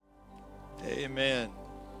Amen.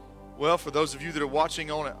 Well, for those of you that are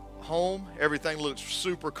watching on at home, everything looks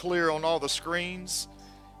super clear on all the screens.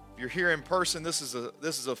 If you're here in person, this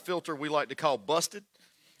is a filter we like to call busted.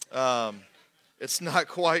 It's not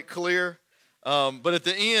quite clear, but at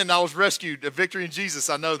the end, I was rescued. A victory in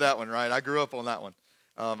Jesus. I know that one, right? I grew up on that one.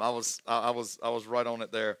 I was right on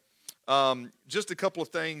it there. Just a couple of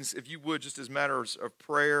things, if you would, just as matters of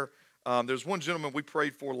prayer. There's one gentleman we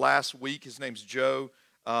prayed for last week. His name's Joe.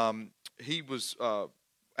 He was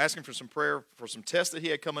asking for some prayer for some tests that he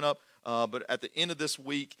had coming up. But at the end of this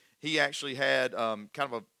week, he actually had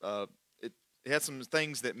he had some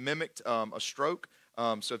things that mimicked a stroke.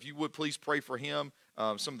 So if you would please pray for him.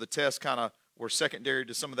 Some of the tests kind of were secondary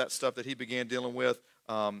to some of that stuff that he began dealing with.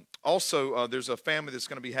 Also, there's a family that's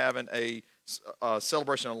going to be having a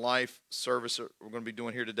celebration of life service that we're going to be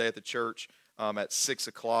doing here today at the church at 6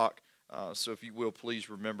 o'clock. So if you will, please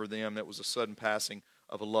remember them. That was a sudden passing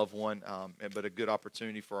of a loved one, but a good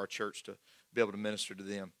opportunity for our church to be able to minister to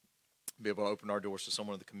them, be able to open our doors to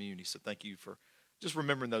someone in the community. So thank you for just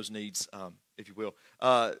remembering those needs, if you will.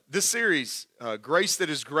 This series, Grace That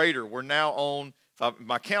Is Greater, we're now on, if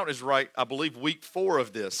my count is right, I believe week 4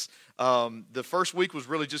 of this. The first week was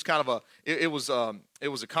really just kind of it was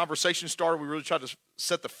a conversation starter. We really tried to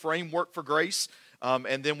set the framework for grace,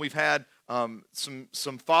 and then we've had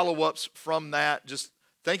some follow-ups from that, just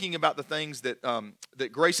thinking about the things that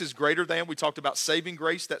grace is greater than. We talked about saving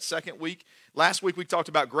grace that second week. Last week we talked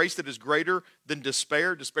about grace that is greater than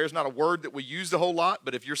despair. Despair is not a word that we use a whole lot,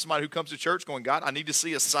 but if you're somebody who comes to church going, God, I need to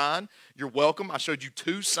see a sign, you're welcome. I showed you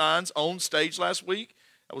 2 signs on stage last week.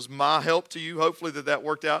 That was my help to you. Hopefully that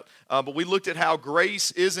worked out. But we looked at how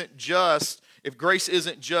grace isn't just, if grace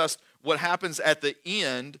isn't just what happens at the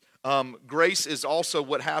end, grace is also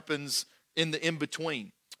what happens in the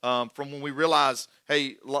in-between. From when we realize,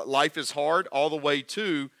 hey, life is hard, all the way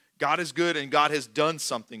to God is good and God has done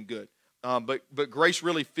something good. But grace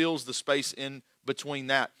really fills the space in between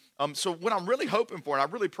that. So what I'm really hoping for, and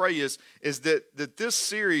I really pray, is that this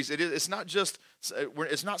series, it's not just,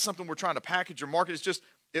 it's not something we're trying to package or market. It's just,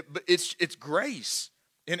 it's grace.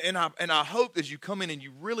 And I hope as you come in and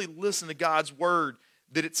you really listen to God's word,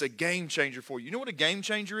 that it's a game changer for you. You know what a game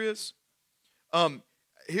changer is?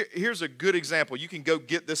 Here's a good example. You can go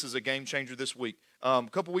get this as a game changer this week. A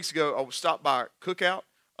couple weeks ago, I stopped by Cookout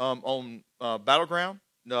on Battleground,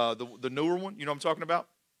 the newer one. You know what I'm talking about?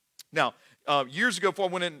 Now, years ago,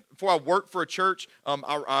 before I worked for a church,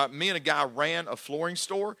 me and a guy ran a flooring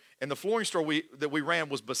store, and the flooring store that we ran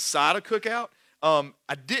was beside a Cookout.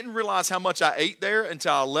 I didn't realize how much I ate there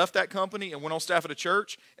until I left that company and went on staff at a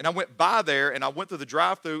church. And I went by there, and I went through the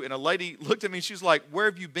drive-thru, and a lady looked at me, and she's like, "Where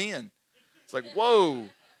have you been?" It's like, whoa.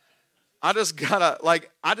 I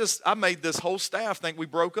made this whole staff think we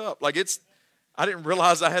broke up. I didn't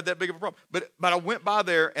realize I had that big of a problem. But I went by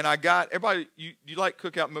there and I got, everybody, you like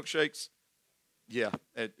Cookout milkshakes? Yeah,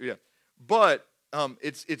 yeah. But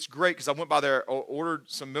it's great because I went by there, ordered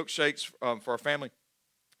some milkshakes for our family.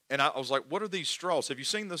 And I was like, what are these straws? Have you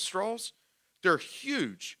seen the straws? They're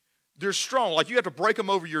huge. They're strong. Like you have to break them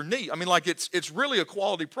over your knee. I mean, like it's really a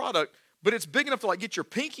quality product, but it's big enough to like get your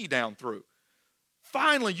pinky down through.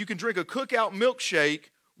 Finally, you can drink a Cookout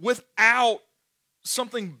milkshake without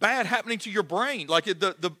something bad happening to your brain. Like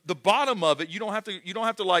the bottom of it, you don't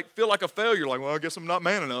have to like feel like a failure. Like, well, I guess I'm not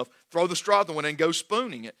man enough. Throw the straw out the window and go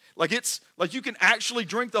spooning it. Like it's like you can actually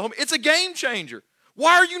drink the whole. It's a game changer.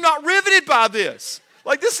 Why are you not riveted by this?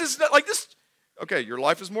 Like this is like this. Okay, your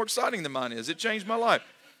life is more exciting than mine is. It changed my life.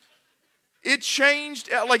 It changed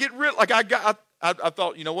like it really. Like I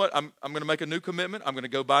thought, you know what? I'm going to make a new commitment. I'm going to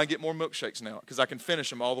go buy and get more milkshakes now because I can finish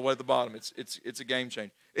them all the way to the bottom. It's a game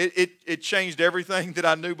changer. It changed everything that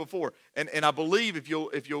I knew before. And I believe if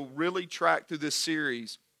you'll really track through this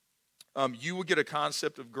series, you will get a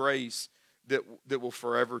concept of grace that will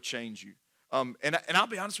forever change you. And I'll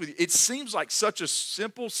be honest with you, it seems like such a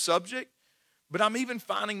simple subject, but I'm even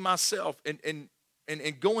finding myself and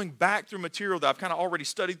going back through material that I've kind of already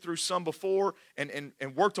studied through some before and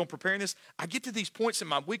worked on preparing this, I get to these points in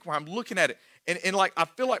my week where I'm looking at it and like I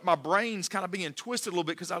feel like my brain's kind of being twisted a little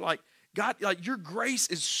bit because I'm like, God, like your grace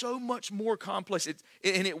is so much more complex and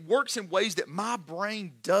it works in ways that my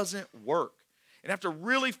brain doesn't work. And I have to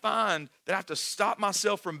really find that I have to stop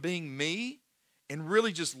myself from being me and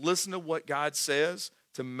really just listen to what God says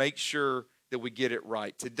to make sure that we get it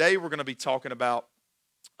right. Today we're going to be talking about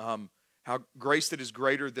how grace that is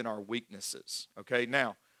greater than our weaknesses. Okay,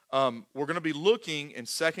 now, we're going to be looking in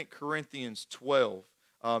 2 Corinthians 12.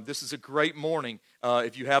 This is a great morning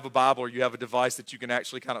if you have a Bible or you have a device that you can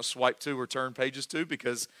actually kind of swipe to or turn pages to,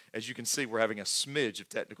 because as you can see, we're having a smidge of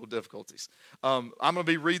technical difficulties. I'm going to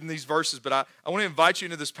be reading these verses, but I want to invite you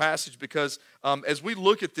into this passage because as we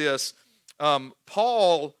look at this,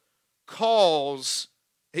 Paul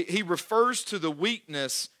he refers to the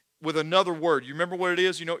weakness with another word. You remember what it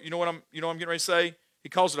is? You know what I'm getting ready to say? He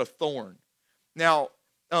calls it a thorn. Now,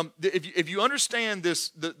 if you understand this,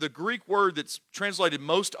 the Greek word that's translated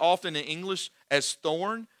most often in English as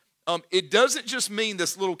thorn, it doesn't just mean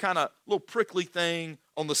this little prickly thing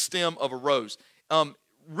on the stem of a rose.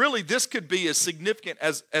 Really, this could be as significant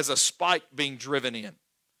as a spike being driven in.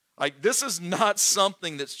 Like, this is not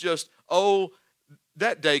something that's just, oh,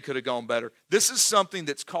 that day could have gone better. This is something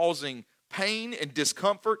that's causing pain and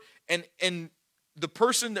discomfort, and the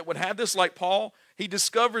person that would have this, like Paul, he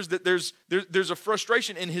discovers that there's a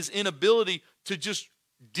frustration in his inability to just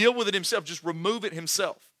deal with it himself, just remove it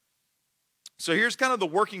himself. So here's kind of the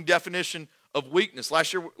working definition of weakness.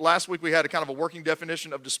 Last week we had a kind of a working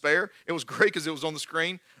definition of despair. It was great because it was on the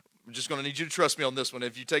screen. I'm just going to need you to trust me on this one.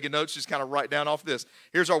 If you take notes, just kind of write down off this.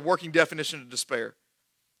 Here's our working definition of despair.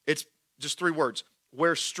 It's just 3 words: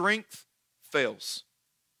 where strength fails.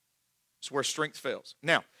 It's where strength fails.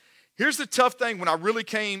 Now, here's the tough thing when I really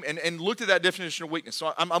came and looked at that definition of weakness.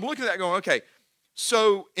 So I'm looking at that going, okay,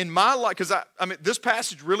 so in my life, because I mean, this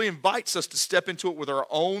passage really invites us to step into it with our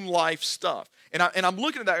own life stuff. And I'm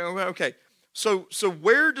looking at that going, okay, so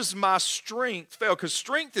where does my strength fail? Because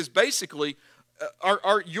strength is basically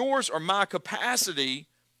yours or my capacity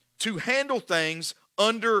to handle things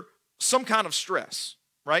under some kind of stress.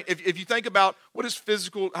 Right? If you think about what is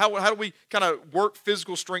physical, how do we kind of work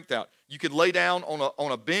physical strength out? You could lay down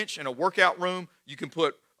on a bench in a workout room. You can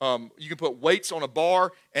put weights on a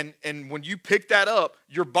bar, and when you pick that up,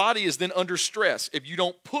 your body is then under stress. If you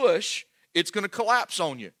don't push, it's going to collapse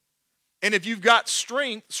on you. And if you've got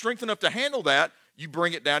strength enough to handle that, you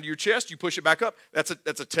bring it down to your chest, you push it back up. That's a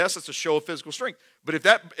test. That's a show of physical strength. But if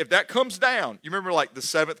that comes down, you remember like the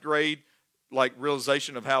 7th grade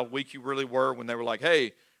realization of how weak you really were when they were like,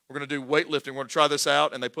 hey, we're going to do weightlifting. We're going to try this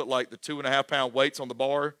out. And they put like the 2.5-pound weights on the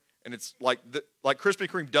bar. And it's like Krispy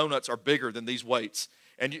Kreme donuts are bigger than these weights.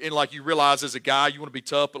 And you realize as a guy, you want to be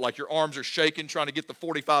tough, but like your arms are shaking trying to get the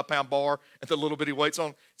 45-pound bar and the little bitty weights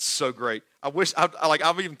on. It's so great.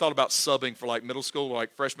 I've even thought about subbing for like middle school or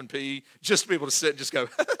like freshman PE just to be able to sit and just go,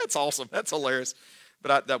 that's awesome. That's hilarious.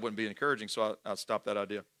 But that wouldn't be encouraging. So I stopped that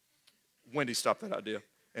idea. Wendy stopped that idea.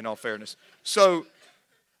 In all fairness, so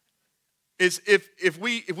if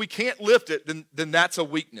we can't lift it, then that's a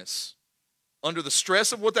weakness. Under the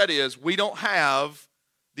stress of what that is, we don't have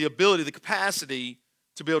the ability, the capacity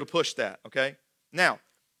to be able to push that. Okay. Now,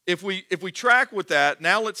 if we track with that,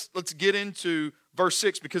 now let's get into verse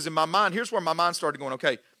 6, because in my mind, here's where my mind started going.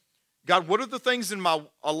 Okay, God, what are the things in my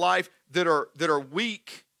life that are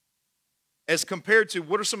weak as compared to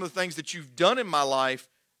what are some of the things that you've done in my life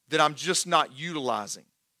that I'm just not utilizing?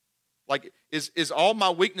 Like, is all my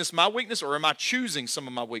weakness, or am I choosing some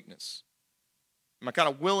of my weakness? Am I kind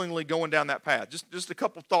of willingly going down that path? Just a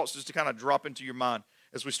couple thoughts just to kind of drop into your mind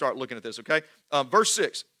as we start looking at this, okay? Verse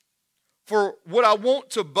 6, for what I want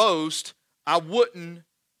to boast, I wouldn't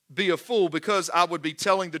be a fool because I would be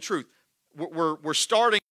telling the truth. We're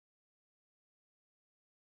starting.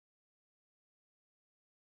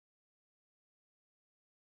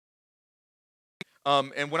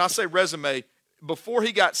 And when I say resume, before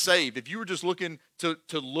he got saved, if you were just looking to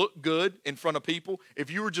look good in front of people, if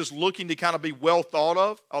you were just looking to kind of be well thought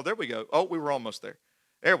of, oh, there we go. Oh, we were almost there.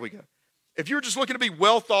 There we go. If you were just looking to be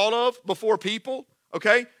well thought of before people,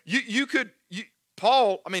 okay,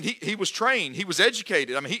 Paul, I mean, he was trained. He was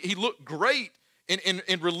educated. I mean, he looked great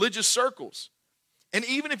in religious circles. And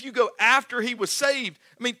even if you go after he was saved,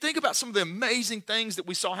 I mean, think about some of the amazing things that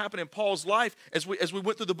we saw happen in Paul's life as we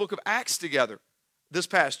went through the book of Acts together this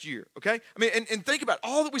past year, okay? I mean, and think about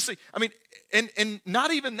all that we see. I mean, and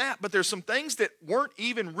not even that, but there's some things that weren't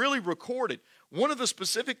even really recorded. One of the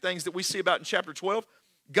specific things that we see about in chapter 12,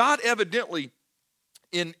 God evidently,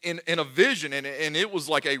 in a vision, and it was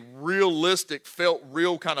like a realistic, felt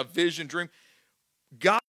real kind of vision, dream,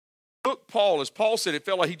 God took Paul, as Paul said, it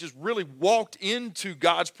felt like he just really walked into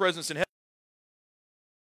God's presence in heaven.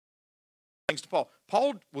 To Paul.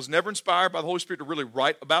 Paul was never inspired by the Holy Spirit to really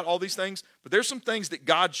write about all these things, but there's some things that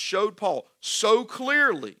God showed Paul so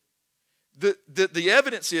clearly that the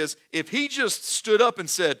evidence is if he just stood up and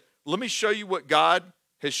said, let me show you what God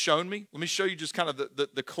has shown me, let me show you just kind of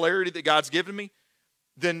the clarity that God's given me,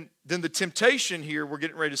 then the temptation here we're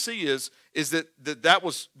getting ready to see is that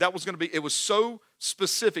was going to be, it was so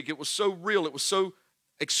specific, it was so real, it was so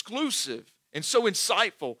exclusive, and so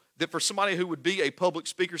insightful that for somebody who would be a public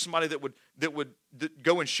speaker, somebody that would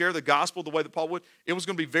go and share the gospel the way that Paul would, it was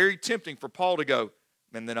going to be very tempting for Paul to go,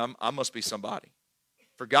 man, then I must be somebody.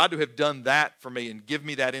 For God to have done that for me and give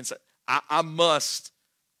me that insight, I must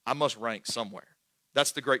rank somewhere.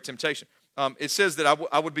 That's the great temptation. It says that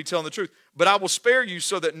I would be telling the truth, but I will spare you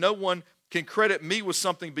so that no one can credit me with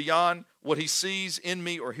something beyond what he sees in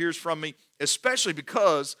me or hears from me, especially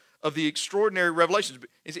because of the extraordinary revelations.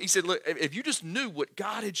 He said, look, if you just knew what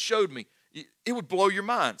God had showed me, it would blow your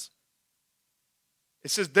minds.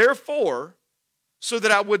 It says, therefore, so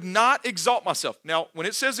that I would not exalt myself. Now, when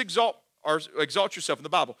it says exalt yourself in the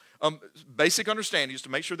Bible, basic understanding, just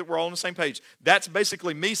to make sure that we're all on the same page, that's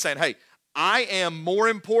basically me saying, hey, I am more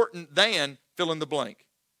important than fill in the blank.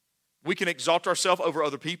 We can exalt ourselves over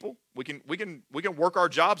other people. We can work our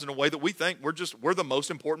jobs in a way that we think we're the most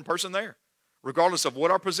important person there, regardless of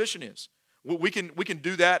what our position is. We can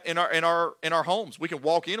do that in our homes. We can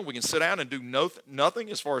walk in and we can sit down and do nothing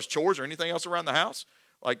as far as chores or anything else around the house.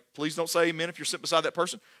 Like, please don't say amen if you're sitting beside that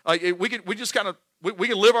person. We can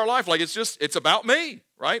live our life like it's about me,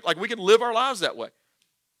 right? Like, we can live our lives that way.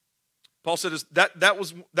 Paul said that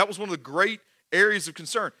was one of the great areas of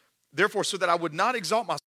concern. Therefore, so that I would not exalt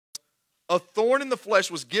myself, a thorn in the flesh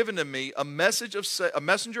was given to me, a messenger of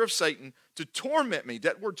Satan to torment me.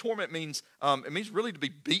 That word torment means it means really to be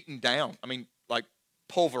beaten down. I mean, like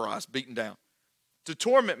pulverized, beaten down. To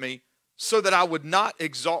torment me so that I would not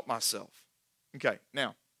exalt myself. Okay,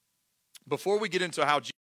 now, before we get into how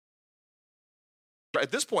Jesus,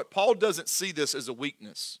 at this point, Paul doesn't see this as a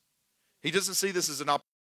weakness. He doesn't see this as an opportunity.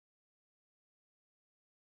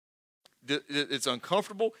 It's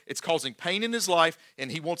uncomfortable. It's causing pain in his life,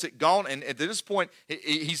 and he wants it gone. And at this point,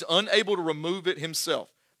 he's unable to remove it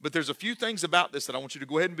himself. But there's a few things about this that I want you to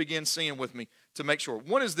go ahead and begin seeing with me to make sure.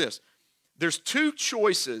 One is this. There's two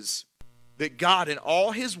choices that God, in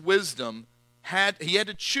all his wisdom, he had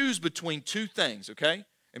to choose between two things, okay?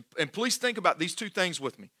 And please think about these two things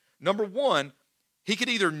with me. Number one, he could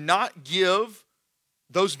either not give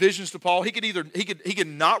those visions to Paul. He could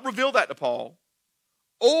not reveal that to Paul,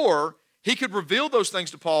 or he could reveal those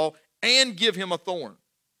things to Paul and give him a thorn.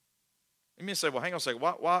 You may say, well, hang on a second.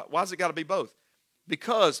 Why's it got to be both?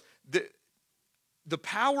 Because the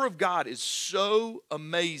power of God is so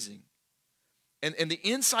amazing, and the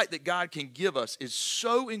insight that God can give us is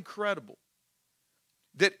so incredible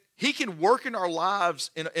that he can work in our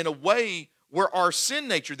lives in a way where our sin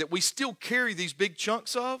nature that we still carry these big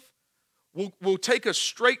chunks of will take us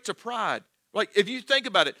straight to pride. Like, if you think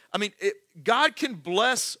about it, I mean, God can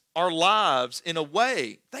bless our lives in a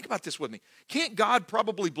way. Think about this with me. Can't God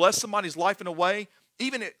probably bless somebody's life in a way,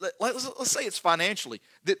 even let's say it's financially,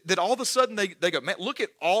 that all of a sudden they go, man, look at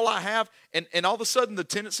all I have, and all of a sudden the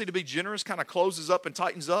tendency to be generous kind of closes up and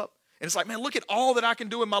tightens up. And it's like, man, look at all that I can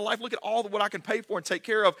do in my life. Look at all what I can pay for and take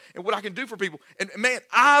care of and what I can do for people. And man,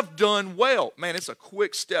 I've done well. Man, it's a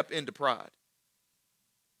quick step into pride.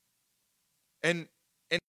 And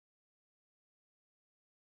I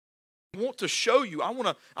want to show you. I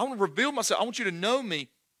want to reveal myself. I want you to know me,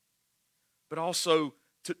 but also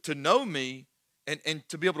to know me and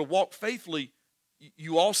to be able to walk faithfully,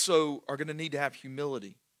 you also are going to need to have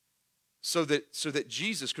humility. So that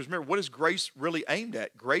Jesus, because remember, what is grace really aimed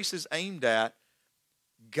at? Grace is aimed at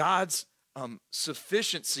God's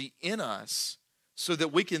sufficiency in us so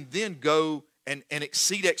that we can then go and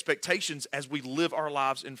exceed expectations as we live our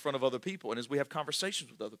lives in front of other people and as we have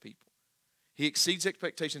conversations with other people. He exceeds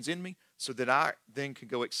expectations in me so that I then can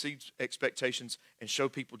go exceed expectations and show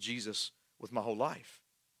people Jesus with my whole life.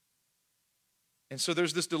 And so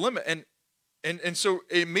there's this dilemma. And so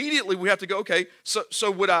immediately we have to go, okay,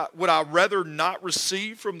 so would I rather not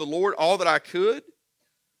receive from the Lord all that I could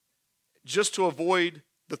just to avoid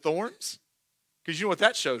the thorns? Because you know what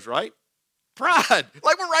that shows, right? Pride.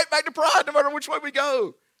 Like, we're right back to pride no matter which way we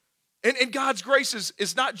go. And God's grace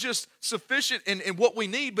is not just sufficient in what we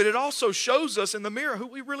need, but it also shows us in the mirror who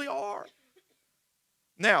we really are.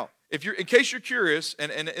 Now, in case you're curious,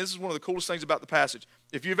 and this is one of the coolest things about the passage,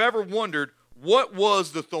 if you've ever wondered, what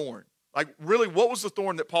was the thorn? Like, really, what was the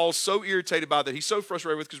thorn that Paul's so irritated by, that he's so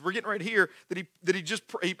frustrated with? Because we're getting right here that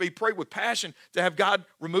he prayed with passion to have God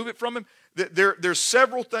remove it from him. There's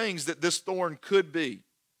several things that this thorn could be.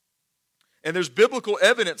 And there's biblical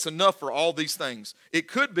evidence enough for all these things. It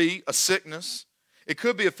could be a sickness. It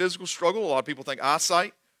could be a physical struggle. A lot of people think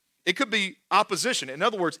eyesight. It could be opposition. In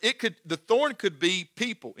other words, the thorn could be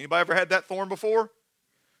people. Anybody ever had that thorn before?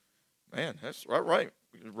 Man, that's right.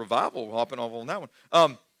 Revival hopping off on that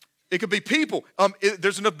one. It could be people.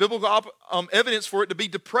 There's enough biblical evidence for it to be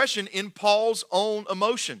depression in Paul's own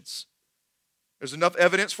emotions. There's enough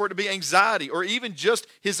evidence for it to be anxiety or even just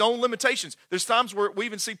his own limitations. There's times where we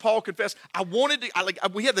even see Paul confess,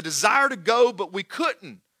 we had the desire to go, but we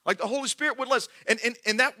couldn't. Like the Holy Spirit wouldn't let us.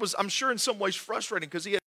 And that was, I'm sure, in some ways frustrating because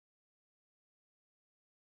he had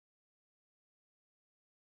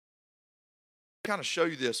to kind of show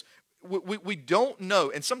you this. We don't know.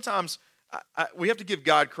 And sometimes we have to give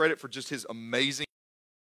God credit for just his amazing.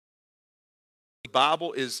 The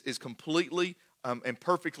Bible is completely and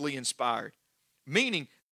perfectly inspired. Meaning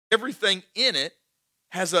everything in it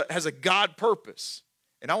has a God purpose.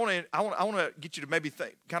 And I want to get you to maybe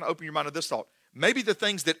kind of open your mind to this thought. Maybe the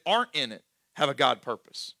things that aren't in it have a God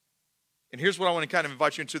purpose. And here's what I want to kind of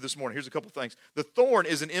invite you into this morning. Here's a couple things. The thorn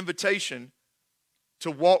is an invitation to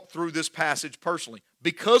walk through this passage personally.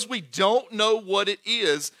 Because we don't know what it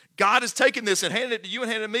is, God has taken this and handed it to you and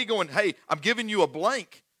handed it to me going, hey, I'm giving you a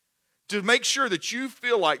blank to make sure that you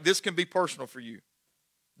feel like this can be personal for you.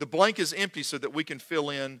 The blank is empty so that we can fill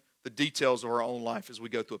in the details of our own life as we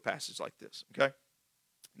go through a passage like this, okay?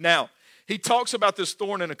 Now, he talks about this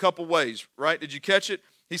thorn in a couple ways, right? Did you catch it?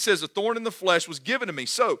 He says, a thorn in the flesh was given to me.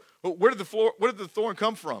 So, where did the thorn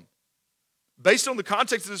come from? Based on the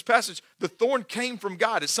context of this passage, the thorn came from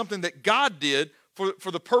God. It's something that God did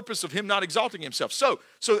for the purpose of him not exalting himself. So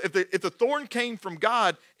if the thorn came from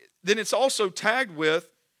God, then it's also tagged with,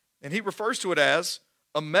 and he refers to it as,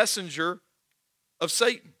 a messenger of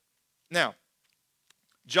Satan. Now,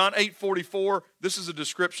 John 8:44, this is a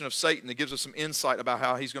description of Satan that gives us some insight about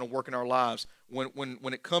how he's going to work in our lives when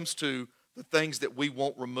it comes to the things that we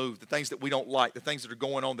won't remove, the things that we don't like, the things that are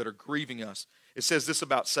going on that are grieving us. It says this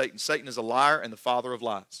about Satan. Satan is a liar and the father of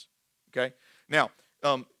lies. Okay? Now,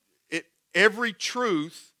 every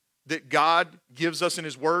truth that God gives us in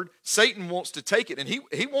his word, Satan wants to take it, and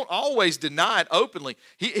he won't always deny it openly.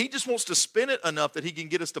 He just wants to spin it enough that he can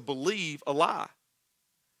get us to believe a lie.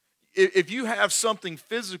 If you have something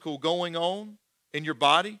physical going on in your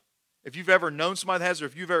body, if you've ever known somebody that has, or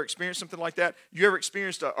if you've ever experienced something like that, you ever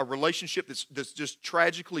experienced a relationship that's just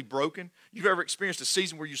tragically broken, you've ever experienced a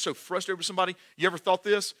season where you're so frustrated with somebody, you ever thought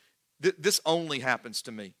this? This only happens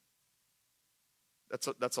to me.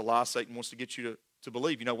 That's a lie Satan wants to get you to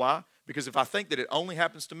believe. You know why? Because if I think that it only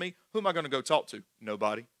happens to me, who am I going to go talk to?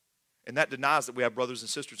 Nobody. And that denies that we have brothers and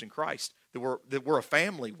sisters in Christ that we're a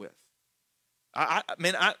family with. I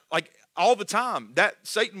mean, all the time, that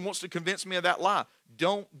Satan wants to convince me of that lie.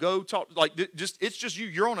 Don't go talk, it's just you.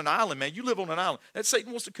 You're on an island, man. You live on an island. That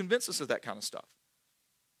Satan wants to convince us of that kind of stuff.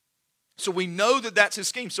 So we know that that's his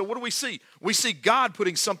scheme. So what do we see? We see God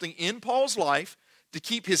putting something in Paul's life to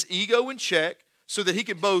keep his ego in check so that he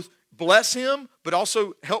can both bless him, but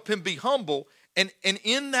also help him be humble. And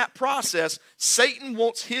in that process, Satan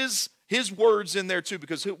wants his words in there too,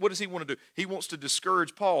 because what does he want to do? He wants to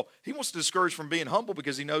discourage Paul. He wants to discourage from being humble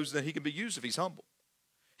because he knows that he can be used if he's humble.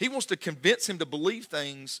 He wants to convince him to believe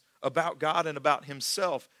things about God and about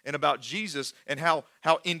himself and about Jesus and how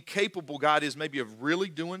incapable God is maybe of really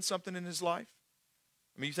doing something in his life.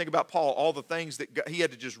 I mean, you think about Paul, all the things that he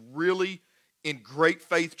had to just really, in great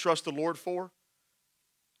faith, trust the Lord for.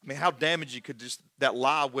 I mean, how damaging could just that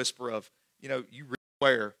lie whisper of, you really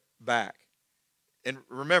wear back. And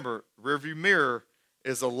remember, rearview mirror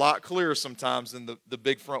is a lot clearer sometimes than the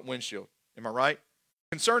big front windshield. Am I right?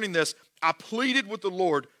 Concerning this, I pleaded with the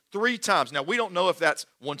Lord 3 times. Now, we don't know if that's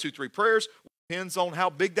 1, 2, 3 prayers. It depends on how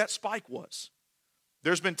big that spike was.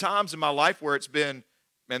 There's been times in my life where it's been,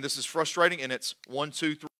 man, this is frustrating, and it's 1,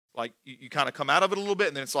 2, 3. Like you kind of come out of it a little bit,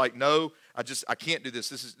 and then it's like, no, I can't do this.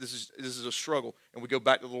 This is a struggle, and we go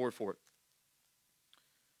back to the Lord for it.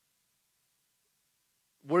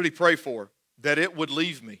 What did he pray for? That it would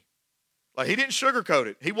leave me. Like he didn't sugarcoat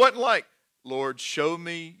it. He wasn't like, Lord, show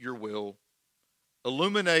me your will.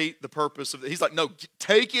 Illuminate the purpose of it. He's like, no,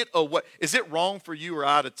 take it away. Is it wrong for you or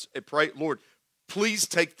I to pray, Lord, please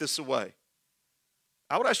take this away?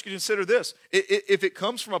 I would ask you to consider this. If it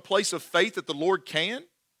comes from a place of faith that the Lord can,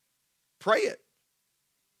 pray it.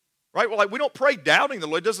 Right? Well, we don't pray doubting the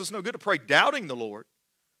Lord. It does us no good to pray doubting the Lord.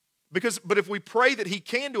 But if we pray that he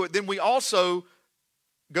can do it, then we also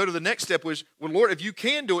go to the next step, which, well, Lord, if you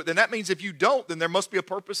can do it, then that means if you don't, then there must be a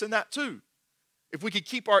purpose in that too. If we can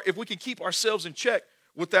keep ourselves in check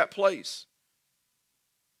with that place.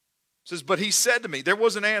 It says, but he said to me, there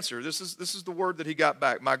was an answer. This is the word that he got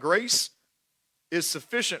back. My grace is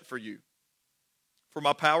sufficient for you, for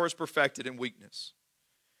my power is perfected in weakness.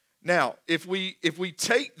 Now, if we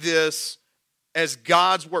take this as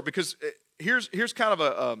God's word, because here's kind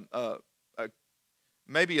of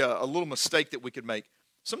maybe a little mistake that we could make.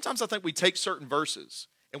 Sometimes I think we take certain verses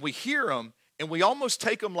and we hear them and we almost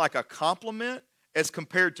take them like a compliment as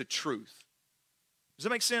compared to truth. Does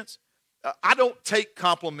that make sense? I don't take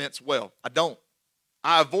compliments well. I don't.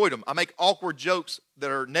 I avoid them. I make awkward jokes that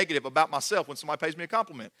are negative about myself when somebody pays me a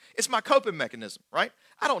compliment. It's my coping mechanism, right?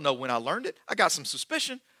 I don't know when I learned it. I got some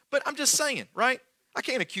suspicion, but I'm just saying, right? I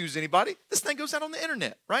can't accuse anybody. This thing goes out on the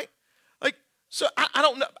internet, right? Like, so I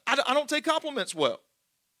don't know. I don't take compliments well.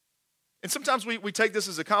 And sometimes we take this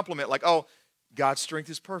as a compliment, like, oh, God's strength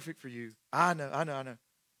is perfect for you. I know.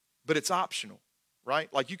 But it's optional,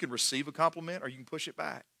 right? Like you can receive a compliment or you can push it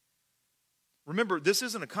back. Remember, this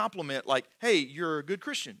isn't a compliment like, hey, you're a good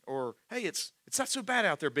Christian, or hey, it's not so bad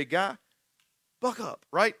out there, big guy. Buck up,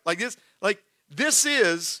 right? Like this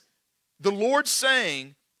is the Lord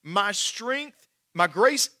saying, my strength, my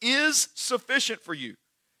grace is sufficient for you.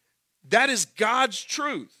 That is God's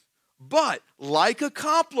truth. But like a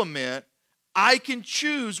compliment, I can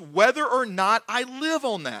choose whether or not I live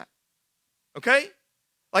on that. Okay?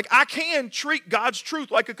 Like I can treat God's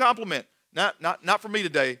truth like a compliment. Not for me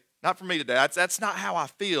today. Not for me today. That's not how I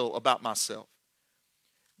feel about myself.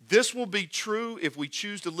 This will be true if we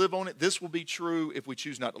choose to live on it. This will be true if we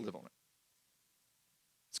choose not to live on it.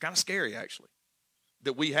 It's kind of scary, actually,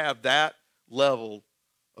 that we have that level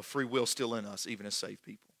of free will still in us, even as saved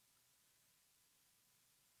people.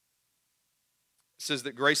 It says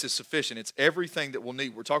that grace is sufficient. It's everything that we'll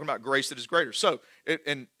need. We're talking about grace that is greater. So,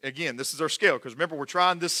 and again, this is our scale, because remember, we're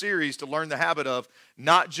trying this series to learn the habit of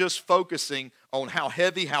not just focusing on how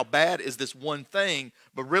heavy, how bad is this one thing,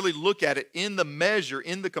 but really look at it in the measure,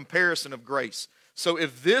 in the comparison of grace. So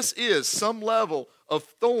if this is some level of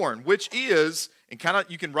thorn, which is, and kind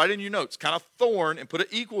of, you can write in your notes, kind of thorn and put an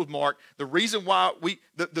equals mark. The reason why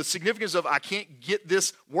the significance of I can't get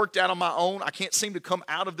this worked out on my own. I can't seem to come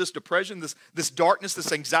out of this depression, this darkness,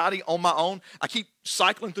 this anxiety on my own. I keep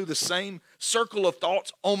cycling through the same circle of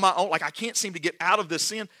thoughts on my own. Like I can't seem to get out of this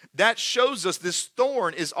sin. That shows us this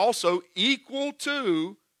thorn is also equal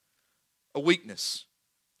to a weakness.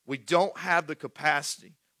 We don't have the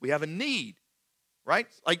capacity. We have a need, right?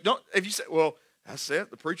 Like if you say, well, that's it.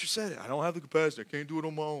 The preacher said it. I don't have the capacity. I can't do it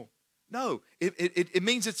on my own. No, it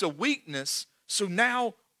means it's a weakness. So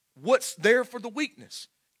now what's there for the weakness?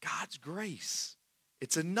 God's grace.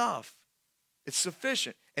 It's enough. It's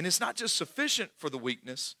sufficient. And it's not just sufficient for the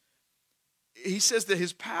weakness. He says that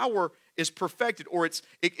his power is perfected, or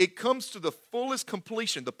it comes to the fullest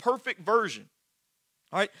completion, the perfect version.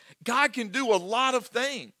 All right? God can do a lot of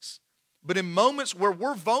things. But in moments where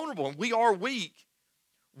we're vulnerable and we are weak,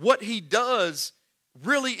 what he does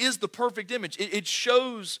really is the perfect image. It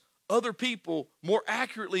shows other people more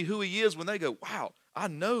accurately who he is when they go, wow, I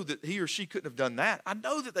know that he or she couldn't have done that. I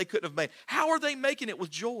know that they couldn't have made. How are they making it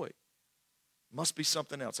with joy? Must be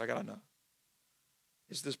something else. I got to know.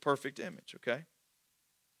 It's this perfect image, okay? It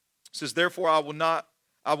says, therefore I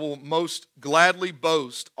will most gladly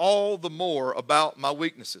boast all the more about my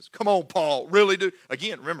weaknesses. Come on, Paul, really do.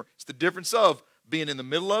 Again, remember, it's the difference of being in the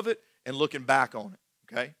middle of it and looking back on it.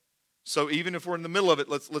 Okay? So even if we're in the middle of it,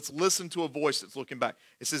 let's listen to a voice that's looking back.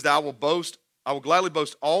 It says that I will gladly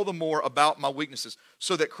boast all the more about my weaknesses,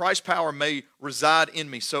 so that Christ's power may reside in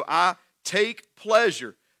me. So I take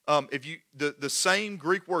pleasure. The same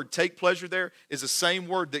Greek word, take pleasure, there is the same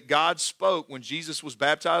word that God spoke when Jesus was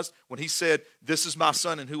baptized, when he said, this is my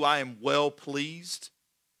son in whom I am well pleased.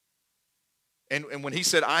 And when he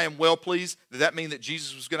said, I am well pleased, did that mean that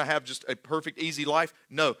Jesus was going to have just a perfect, easy life?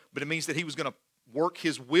 No, but it means that he was going to work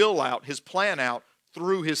his will out, his plan out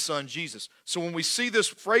through his son Jesus. So when we see this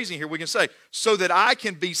phrasing here, we can say, so that I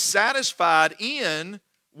can be satisfied in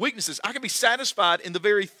weaknesses. I can be satisfied in the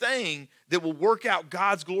very thing that will work out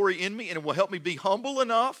God's glory in me, and it will help me be humble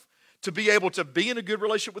enough to be able to be in a good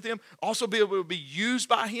relationship with him, also be able to be used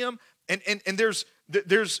by him. And there's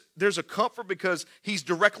a comfort because he's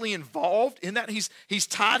directly involved in that. He's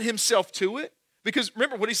tied himself to it. Because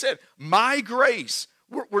remember what he said, my grace.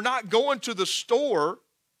 We're not going to the store,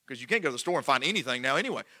 because you can't go to the store and find anything now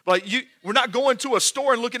anyway. Like we're not going to a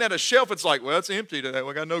store and looking at a shelf. It's like, well, it's empty today.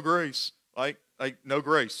 We got no grace. Like no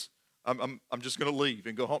grace. I'm just going to leave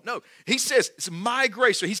and go home. No, he says it's my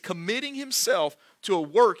grace. So he's committing himself to a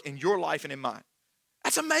work in your life and in mine.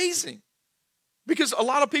 That's amazing. Because a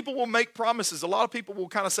lot of people will make promises. A lot of people will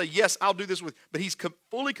kind of say, yes, I'll do this with, but he's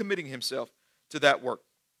fully committing himself to that work.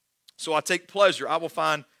 So I take pleasure.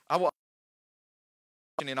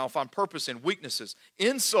 And I'll find purpose in weaknesses,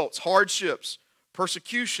 insults, hardships,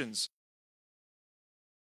 persecutions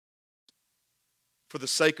for the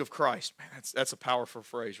sake of Christ. Man, that's a powerful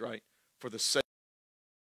phrase, right? For the sake.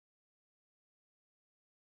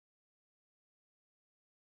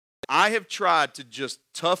 I have tried to just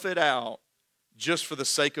tough it out just for the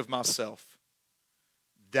sake of myself.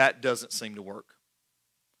 That doesn't seem to work.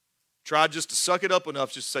 tried just to suck it up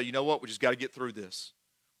enough just to say, you know what, we just got to get through this.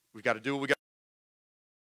 We've got to do what we got.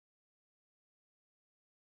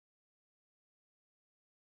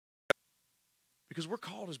 Because we're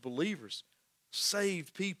called as believers,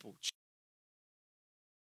 saved people.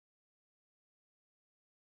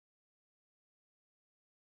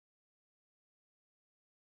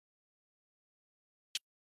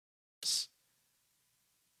 It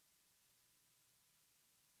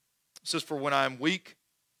says, for when I am weak,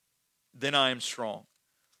 then I am strong.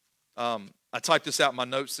 I typed this out in my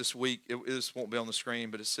notes this week. This won't be on the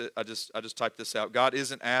screen, but I just typed this out. God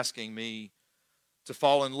isn't asking me to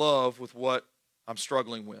fall in love with what I'm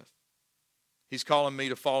struggling with. He's calling me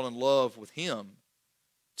to fall in love with Him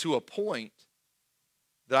to a point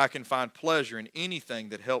that I can find pleasure in anything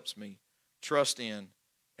that helps me trust in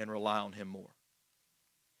and rely on Him more.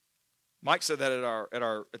 Mike said that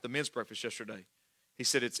at the men's breakfast yesterday. He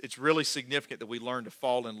said it's really significant that we learn to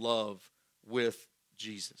fall in love with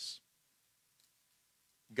Jesus.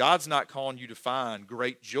 God's not calling you to find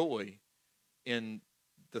great joy in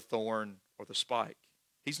the thorn or the spike.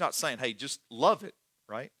 He's not saying, hey, just love it,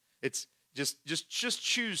 right? It's just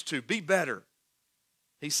choose to be better.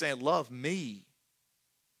 He's saying, love me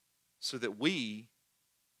so that we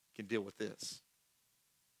can deal with this.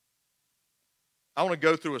 I want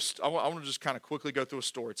to just kind of quickly go through a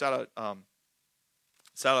story. It's out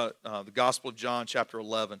of the Gospel of John, chapter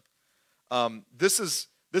 11. This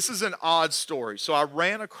is an odd story. So I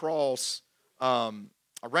ran across a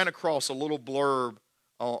little blurb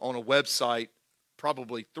on a website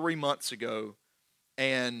probably 3 months ago,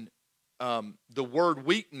 and the word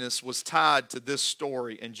weakness was tied to this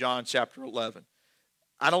story in John chapter 11.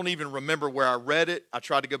 I don't even remember where I read it. I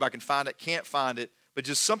tried to go back and find it, can't find it, but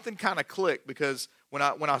just something kind of clicked, because when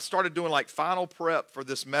I started doing like final prep for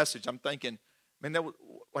this message, I'm thinking, man, that was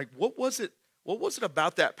like, what was it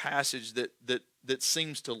about that passage that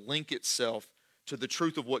seems to link itself to the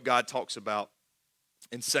truth of what God talks about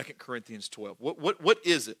in 2 Corinthians 12? What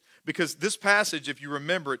is it? Because this passage, if you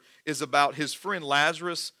remember it, is about his friend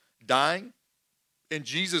Lazarus dying and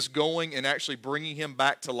Jesus going and actually bringing him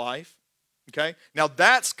back to life. Okay? Now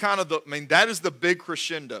that's that is the big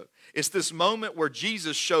crescendo. It's this moment where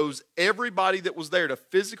Jesus shows everybody that was there to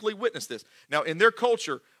physically witness this. Now in their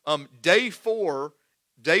culture, day four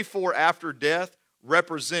after death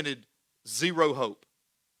represented zero hope.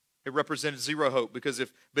 It represented zero hope because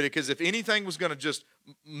if anything was going to just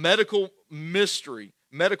medical mystery,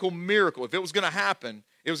 medical miracle, if it was going to happen,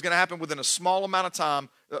 it was going to happen within a small amount of time.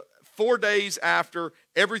 4 days after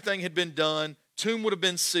everything had been done, tomb would have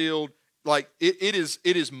been sealed. Like it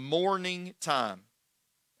is mourning time.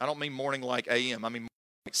 I don't mean mourning like AM. I mean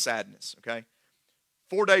like sadness. Okay,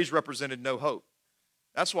 4 days represented no hope.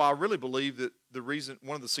 That's why I really believe that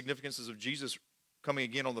one of the significances of Jesus coming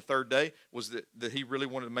again on the third day was that he really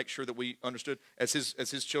wanted to make sure that we understood as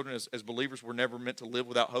his children, as believers, we're never meant to live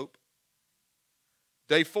without hope.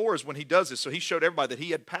 Day 4 is when he does this. So he showed everybody that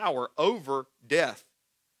he had power over death,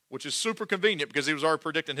 which is super convenient because he was already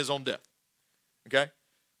predicting his own death. Okay?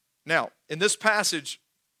 Now, in this passage,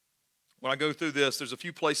 when I go through this, there's a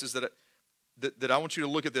few places that I want you to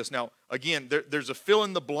look at this. Now, again, there's a fill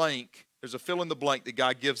in the blank. There's a fill in the blank that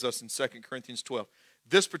God gives us in 2 Corinthians 12.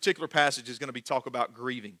 This particular passage is going to be talk about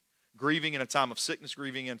grieving. Grieving in a time of sickness,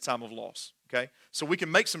 grieving in a time of loss. Okay? So we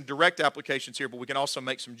can make some direct applications here, but we can also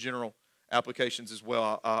make some general applications as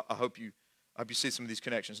well. I hope you see some of these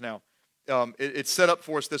connections. Now, it's set up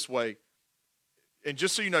for us this way. And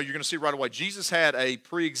just so you know, you're going to see right away, Jesus had a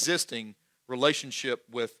pre-existing relationship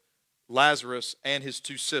with Lazarus and his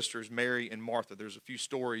two sisters, Mary and Martha. There's a few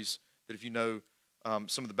stories that if you know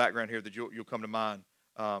some of the background here that you'll come to mind.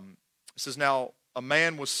 It says, now a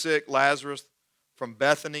man was sick, Lazarus, from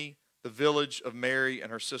Bethany, the village of Mary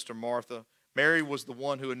and her sister Martha. Mary was the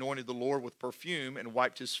one who anointed the Lord with perfume and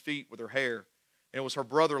wiped his feet with her hair. And it was her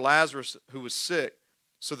brother Lazarus who was sick.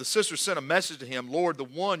 So the sister sent a message to him, Lord, the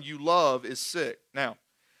one you love is sick. Now,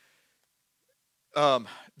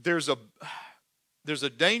 there's a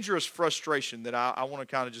dangerous frustration that I want to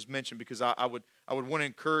kind of just mention because I would want to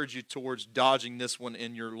encourage you towards dodging this one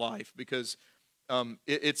in your life because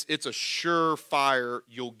it's a surefire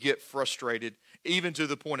you'll get frustrated even to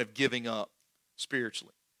the point of giving up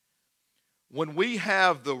spiritually. When we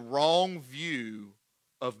have the wrong view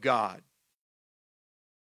of God,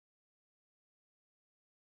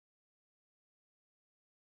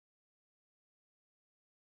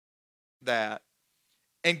 that,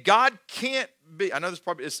 and God can't be, I know this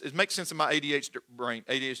probably it makes sense in my ADHD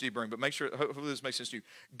brain, but make sure, hopefully this makes sense to you.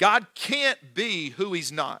 God can't be who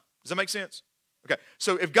he's not. Does that make sense? Okay,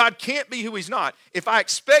 so if God can't be who he's not, if I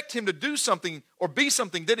expect him to do something or be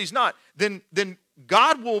something that he's not, then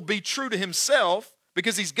God will be true to himself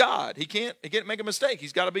because he's God. He can't make a mistake.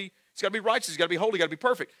 He's got to be righteous. He's got to be holy. He's got to be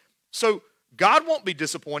perfect. So God won't be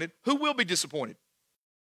disappointed. Who will be disappointed?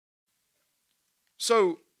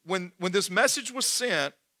 So when this message was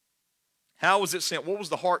sent, how was it sent? What was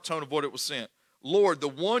the heart tone of what it was sent? Lord, the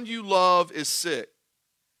one you love is sick.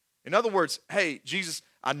 In other words, hey, Jesus,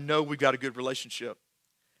 I know we've got a good relationship.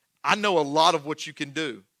 I know a lot of what you can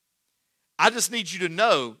do. I just need you to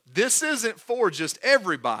know this isn't for just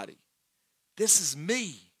everybody. This is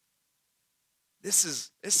me. This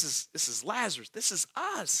is Lazarus. This is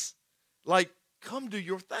us. Like, come do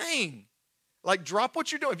your thing. Like, drop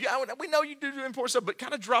what you're doing. We know you do important stuff, but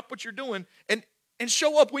kind of drop what you're doing and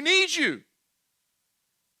show up. We need you.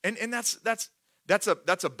 And that's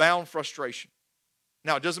a bound frustration.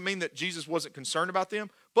 Now, it doesn't mean that Jesus wasn't concerned about them,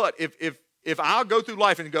 but if I'll go through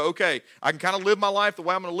life and go, okay, I can kind of live my life the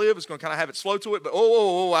way I'm going to live, it's going to kind of have it slow to it, but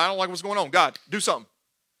I don't like what's going on. God, do something.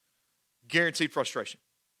 Guaranteed frustration.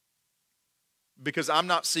 Because I'm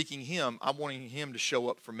not seeking him, I'm wanting him to show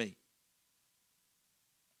up for me.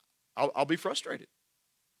 I'll be frustrated.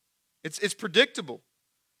 It's predictable.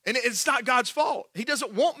 And it's not God's fault. He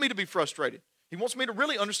doesn't want me to be frustrated. He wants me to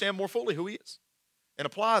really understand more fully who he is and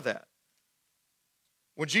apply that.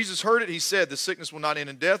 When Jesus heard it, he said, the sickness will not end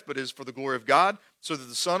in death, but is for the glory of God, so that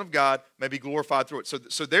the Son of God may be glorified through it.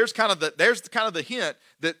 So there's kind of the hint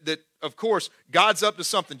that of course God's up to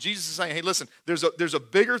something. Jesus is saying, hey, listen, there's a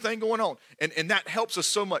bigger thing going on, and that helps us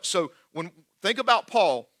so much. So think about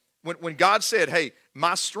Paul, when God said, hey,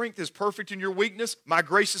 my strength is perfect in your weakness, my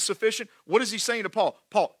grace is sufficient. What is he saying to Paul?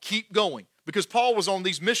 Paul, keep going. Because Paul was on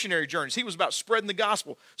these missionary journeys. He was about spreading the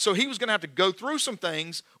gospel. So he was going to have to go through some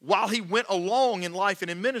things while he went along in life and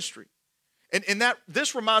in ministry. And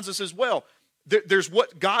this reminds us as well, there's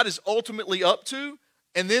what God is ultimately up to,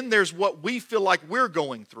 and then there's what we feel like we're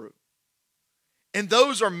going through. And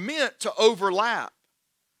those are meant to overlap.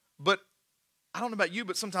 But I don't know about you,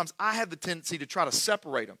 but sometimes I have the tendency to try to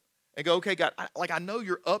separate them and go, okay, God, I know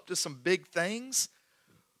you're up to some big things,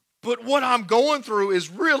 but what I'm going through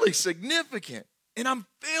is really significant, and I'm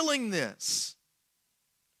feeling this.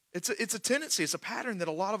 It's a tendency. It's a pattern that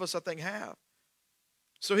a lot of us, I think, have.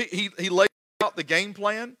 So he laid out the game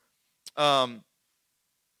plan.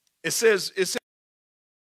 It says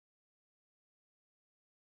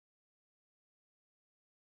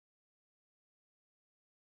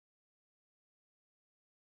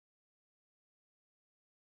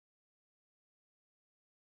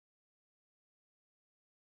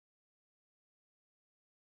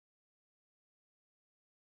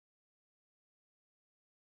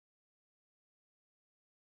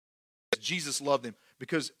Jesus loved them,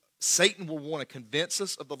 because Satan will want to convince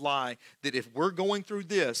us of the lie that if we're going through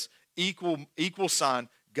this, equal sign,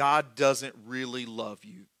 God doesn't really love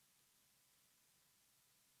you.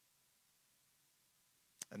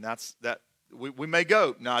 And that's that. We may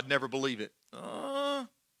go, no, I'd never believe it.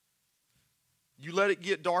 You let it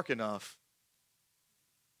get dark enough,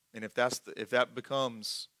 and if that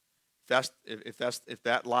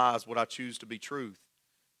lie is what I choose to be truth,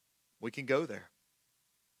 we can go there.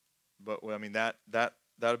 But I mean that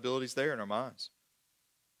ability's there in our minds.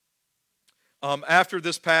 After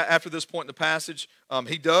this point in the passage,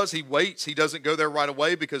 he waits. He doesn't go there right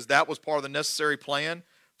away, because that was part of the necessary plan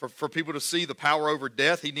for people to see the power over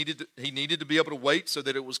death. He needed to be able to wait so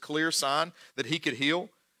that it was clear sign that he could heal.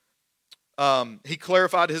 He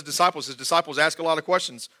clarified to his disciples. His disciples asked a lot of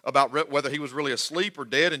questions about whether he was really asleep or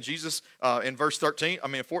dead. And Jesus, in verse 14,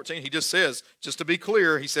 he just says, just to be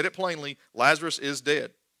clear, he said it plainly, Lazarus is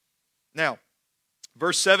dead. Now,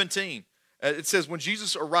 verse 17, it says, when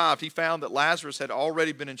Jesus arrived, he found that Lazarus had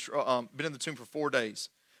already been in the tomb for 4 days.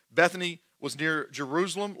 Bethany was near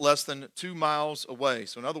Jerusalem, less than 2 miles away.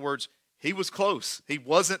 So in other words, he was close. He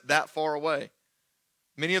wasn't that far away.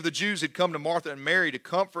 Many of the Jews had come to Martha and Mary to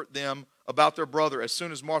comfort them about their brother. As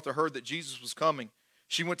soon as Martha heard that Jesus was coming,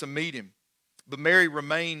 she went to meet him. But Mary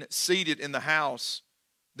remained seated in the house.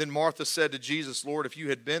 Then Martha said to Jesus, Lord, if you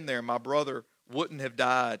had been there, my brother wouldn't have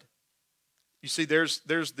died. You see, there's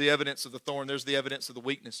the evidence of the thorn. There's the evidence of the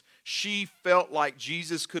weakness. She felt like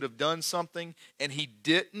Jesus could have done something, and he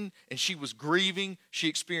didn't, and she was grieving. She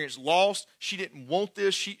experienced loss. She didn't want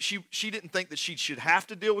this. She didn't think that she should have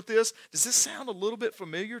to deal with this. Does this sound a little bit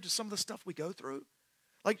familiar to some of the stuff we go through?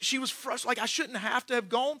 Like, she was frustrated. Like, I shouldn't have to have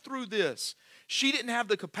gone through this. She didn't have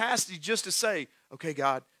the capacity just to say, okay,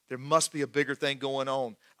 God, there must be a bigger thing going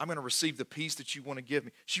on. I'm going to receive the peace that you want to give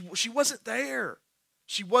me. She wasn't there.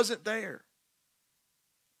 She wasn't there.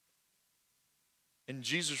 And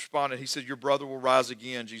Jesus responded, he said, your brother will rise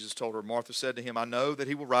again, Jesus told her. Martha said to him, I know that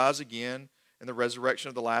he will rise again in the resurrection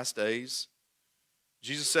of the last days.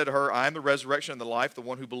 Jesus said to her, I am the resurrection and the life. The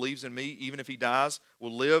one who believes in me, even if he dies,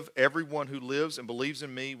 will live. Everyone who lives and believes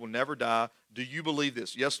in me will never die. Do you believe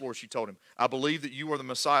this? Yes, Lord, she told him. I believe that you are the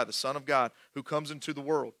Messiah, the Son of God, who comes into the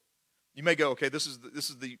world. You may go, okay, this is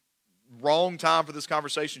the wrong time for this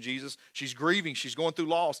conversation, Jesus. She's grieving. She's going through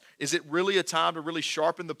loss. Is it really a time to really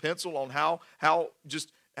sharpen the pencil on how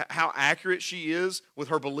accurate she is with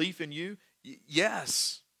her belief in you?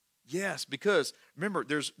 Yes, because remember,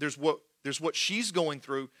 there's what she's going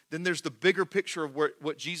through, then there's the bigger picture of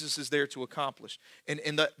what Jesus is there to accomplish.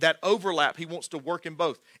 And that overlap, he wants to work in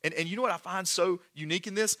both. And you know what I find so unique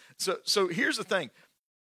in this? So here's the thing.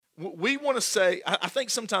 We want to say, I think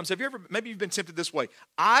sometimes, maybe you've been tempted this way.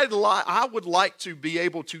 I would like to be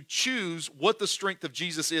able to choose what the strength of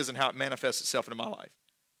Jesus is and how it manifests itself into my life.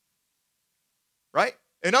 Right?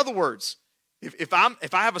 In other words, if I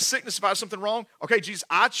have a sickness, if I have something wrong, okay, Jesus,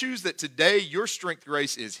 I choose that today your strength,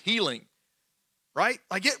 grace, is healing. Right?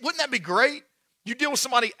 Like, wouldn't that be great? You deal with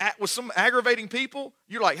somebody, with some aggravating people,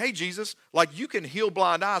 you're like, hey, Jesus, like, you can heal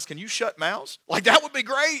blind eyes. Can you shut mouths? Like, that would be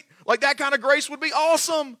great. Like, that kind of grace would be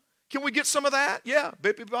awesome. Can we get some of that? Yeah,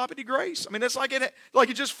 bippy-boppity grace. I mean, it's like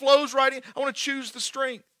it just flows right in. I want to choose the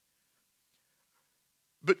strength.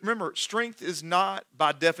 But remember, strength is not,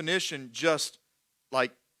 by definition, just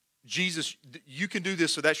like, Jesus, you can do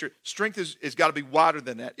this, so that's your strength is got to be wider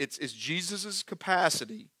than that. It's Jesus'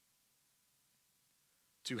 capacity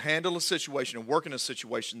to handle a situation and work in a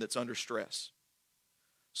situation that's under stress.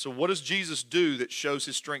 So what does Jesus do that shows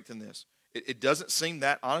his strength in this? It doesn't seem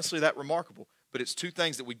that, honestly, that remarkable, but it's two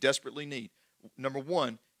things that we desperately need. Number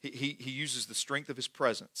one, he uses the strength of his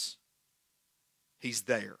presence. He's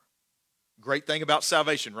there. Great thing about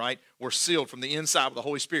salvation, right? We're sealed from the inside with the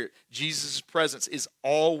Holy Spirit. Jesus' presence is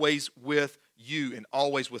always with you and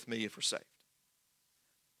always with me if we're saved.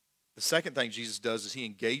 The second thing Jesus does is he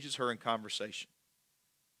engages her in conversation.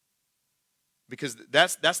 Because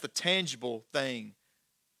that's the tangible thing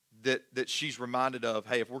that she's reminded of.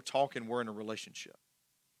 Hey, if we're talking, we're in a relationship.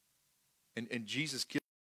 And Jesus gives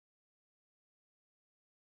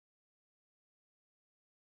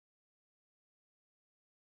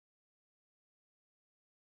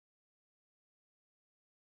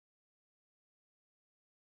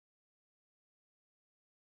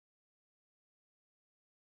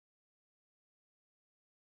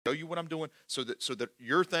show you what I'm doing so that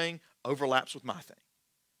your thing overlaps with my thing,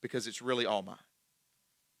 because it's really all mine.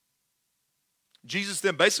 Jesus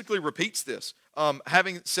then basically repeats this.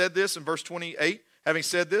 Having said this in verse 28, having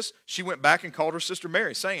said this, she went back and called her sister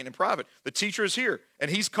Mary, saying in private, the teacher is here, and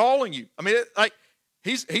he's calling you. I mean,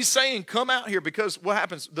 he's saying, come out here, because what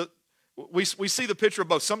happens? We see the picture of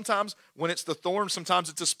both. Sometimes when it's the thorn, sometimes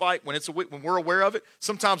it's a spike. When we're aware of it,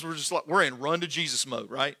 sometimes we're just like, we're in run to Jesus mode,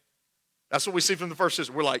 right? That's what we see from the first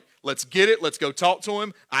sister. We're like, let's get it. Let's go talk to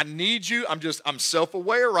him. I need you. I'm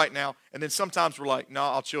self-aware right now. And then sometimes we're like, no,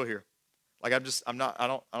 I'll chill here. Like I'm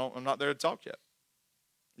not there to talk yet.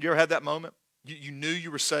 You ever had that moment? You knew you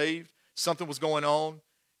were saved. Something was going on,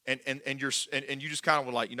 and you just kind of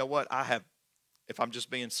were like, you know what? If I'm just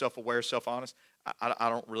being self-aware, self-honest, I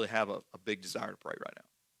don't really have a big desire to pray right now.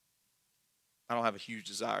 I don't have a huge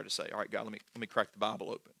desire to say, all right, God, let me crack the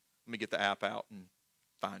Bible open. Let me get the app out and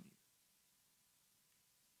find you.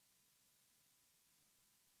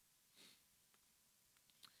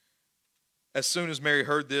 As soon as Mary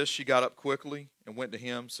heard this, she got up quickly and went to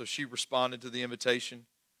him. So she responded to the invitation.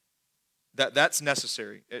 That's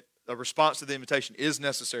necessary. A response to the invitation is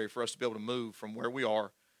necessary for us to be able to move from where we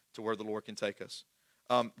are to where the Lord can take us.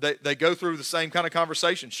 They go through the same kind of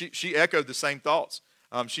conversation. She echoed the same thoughts.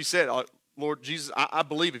 She said, Lord Jesus, I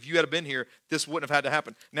believe if you had been here, this wouldn't have had to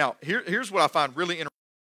happen. Now, here's what I find really interesting.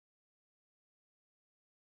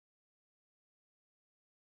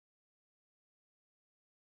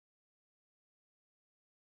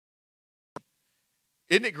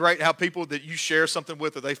 Isn't it great how people that you share something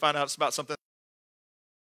with, or they find out it's about something,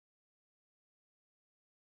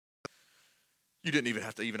 you didn't even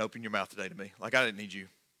have to even open your mouth today to me. Like, I didn't need you.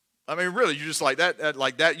 I mean, really, you're just like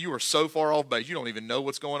that. You are so far off base. You don't even know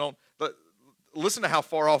what's going on. But listen to how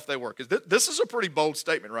far off they were, because this is a pretty bold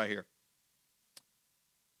statement right here.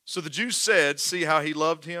 So the Jews said, see how he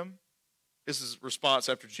loved him? This is response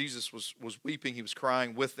after Jesus was weeping. He was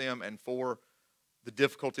crying with them and for the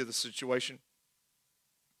difficulty of the situation.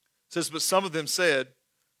 It says, but some of them said,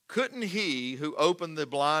 couldn't he who opened the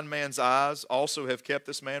blind man's eyes also have kept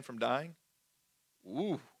this man from dying?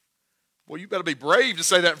 Ooh. Well, you better be brave to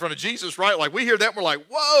say that in front of Jesus, right? Like, we hear that and we're like,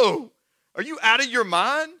 whoa, are you out of your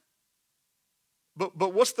mind?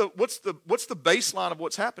 But what's the baseline of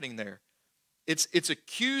what's happening there? It's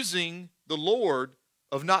accusing the Lord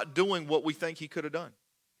of not doing what we think he could have done.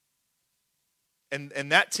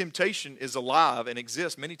 And that temptation is alive and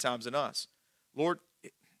exists many times in us. Lord,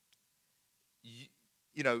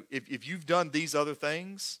 if you've done these other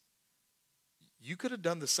things, you could have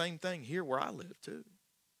done the same thing here where I live too.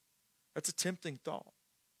 That's a tempting thought.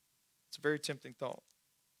 It's a very tempting thought.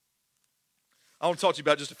 I want to talk to you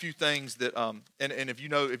about just a few things that, and if you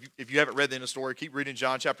haven't read the end of the story, keep reading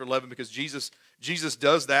John chapter 11, because Jesus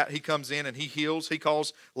does that. He comes in and he heals. He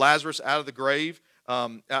calls Lazarus out of the grave.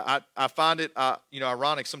 I find it,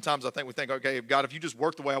 ironic. Sometimes I think we think, okay, God, if you just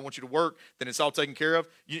work the way I want you to work, then it's all taken care of.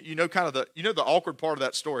 The awkward part of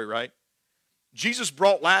that story, right? Jesus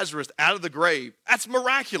brought Lazarus out of the grave. That's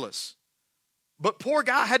miraculous. But poor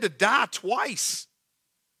guy had to die twice.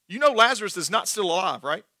 Lazarus is not still alive,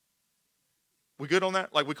 right? We good on that?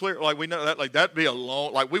 We know that, that'd be a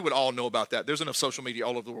long, we would all know about that. There's enough social media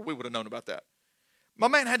all over the world. We would have known about that. My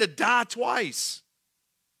man had to die twice.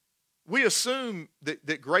 We assume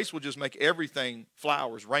that grace will just make everything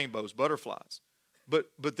flowers, rainbows, butterflies. But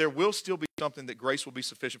there will still be something that grace will be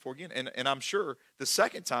sufficient for again. And I'm sure the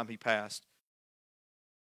second time he passed,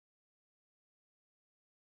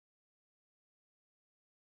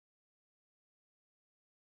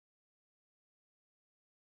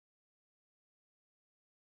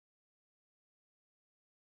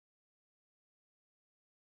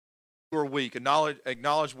 we're weak.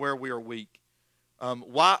 Acknowledge where we are weak.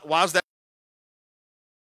 Why is that?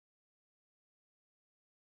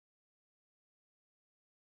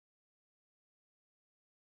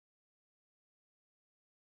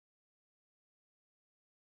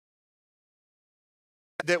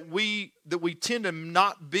 That we tend to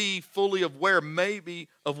not be fully aware maybe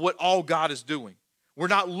of what all God is doing. We're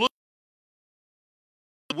not looking.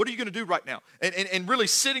 What are you going to do right now? And really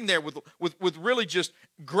sitting there with really just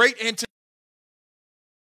great anticipation.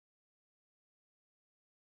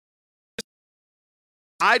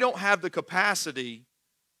 I don't have the capacity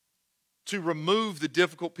to remove the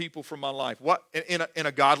difficult people from my life. What in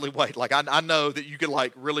a godly way? I know that you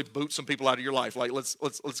could really boot some people out of your life. Let's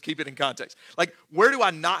keep it in context. Where do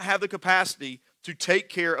I not have the capacity to take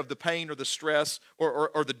care of the pain or the stress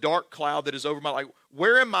or the dark cloud that is over my life?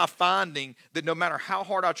 Where am I finding that no matter how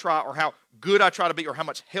hard I try or how good I try to be or how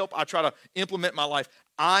much help I try to implement in my life,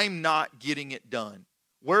 I'm not getting it done?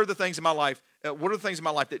 Where are the things in my life? What are the things in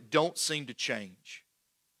my life that don't seem to change?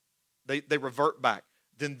 They revert back.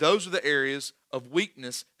 Then those are the areas of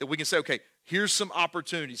weakness that we can say, okay, here's some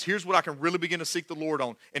opportunities. Here's what I can really begin to seek the Lord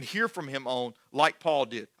on and hear from him on, like Paul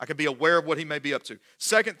did. I can be aware of what he may be up to.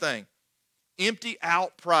 Second thing, empty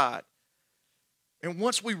out pride. And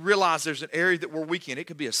once we realize there's an area that we're weak in, it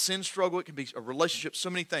could be a sin struggle, it can be a relationship,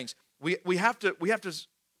 so many things. We have to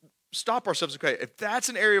stop ourselves. Okay, if that's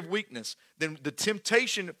an area of weakness, then the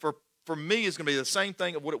temptation for me is going to be the same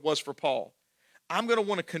thing of what it was for Paul. I'm going to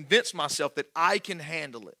want to convince myself that I can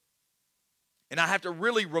handle it. And I have to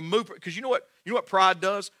really remove it. Because you know what pride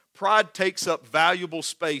does? Pride takes up valuable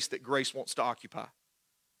space that grace wants to occupy.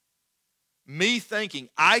 Me thinking,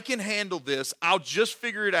 I can handle this, I'll just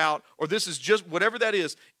figure it out, or this is just, whatever that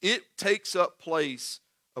is, it takes up place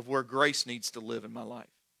of where grace needs to live in my life.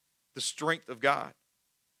 The strength of God.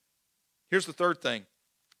 Here's the third thing.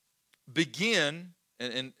 Begin,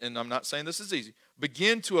 and I'm not saying this is easy,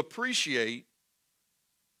 begin to appreciate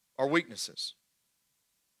our weaknesses.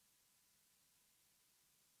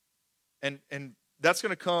 And that's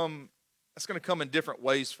going to come in different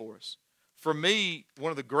ways for us. For me,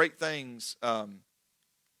 one of the great things,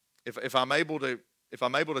 if I'm able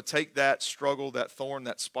to take that struggle, that thorn,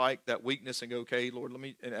 that spike, that weakness, and go, okay, Lord,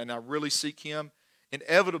 and I really seek him,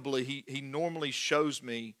 inevitably he normally shows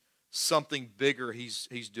me something bigger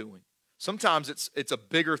he's doing. Sometimes it's a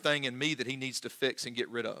bigger thing in me that he needs to fix and get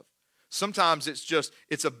rid of. Sometimes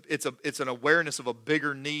it's an awareness of a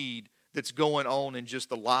bigger need that's going on in just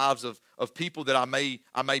the lives of people that I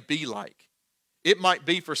may be like. It might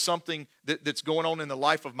be for something that's going on in the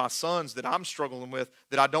life of my sons that I'm struggling with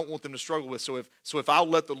that I don't want them to struggle with. So if I'll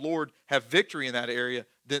let the Lord have victory in that area,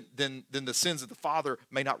 then the sins of the father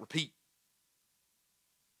may not repeat.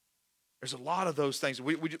 There's a lot of those things.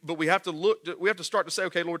 But we have to look. We have to start to say,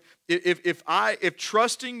 okay, Lord, if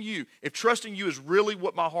trusting you is really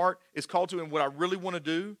what my heart is called to and what I really want to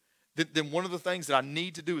do, then one of the things that I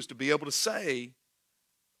need to do is to be able to say,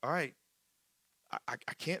 all right,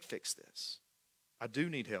 I can't fix this. I do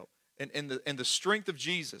need help. And the strength of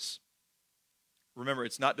Jesus, remember,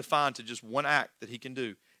 it's not defined to just one act that he can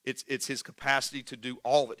do. It's his capacity to do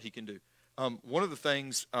all that he can do. One of the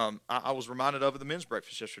things I was reminded of at the men's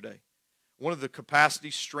breakfast yesterday. one of the capacity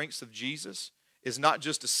strengths of Jesus is not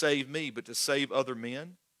just to save me, but to save other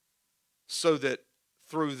men so that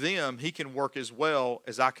through them, he can work as well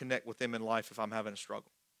as I connect with them in life if I'm having a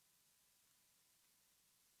struggle.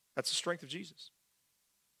 That's the strength of Jesus.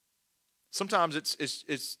 Sometimes it's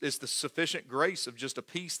the sufficient grace of just a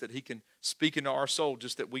peace that he can speak into our soul,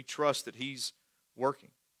 just that we trust that he's working.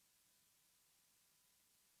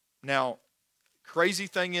 Now, crazy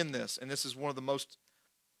thing in this, and this is one of the most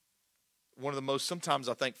sometimes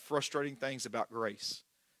I think frustrating things about grace.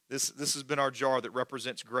 This has been our jar that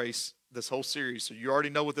represents grace this whole series, so you already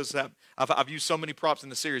know what this is happening. I've used so many props in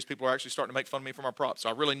the series, people are actually starting to make fun of me for my props, so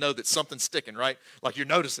I really know that something's sticking, right? Like you're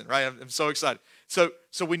noticing, right? I'm so excited. So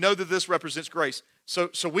we know that this represents grace. So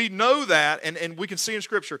we know that, and we can see in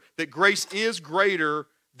Scripture that grace is greater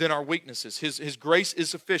than our weaknesses. His grace is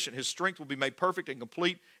sufficient. His strength will be made perfect and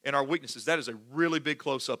complete in our weaknesses. That is a really big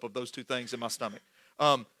close-up of those two things in my stomach.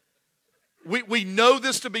 We know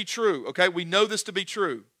this to be true, okay? We know this to be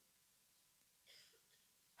true.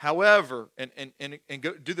 However, and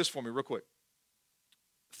go do this for me real quick.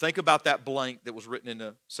 Think about that blank that was written in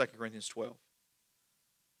 2 Corinthians 12.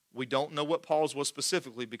 We don't know what Paul's was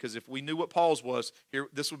specifically, because if we knew what Paul's was,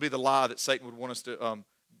 this would be the lie that Satan would want us to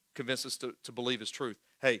convince us to believe is truth.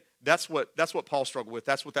 Hey, that's what Paul struggled with.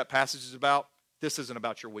 That's what that passage is about. This isn't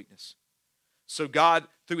about your weakness. So God,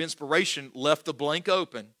 through inspiration, left the blank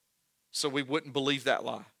open so we wouldn't believe that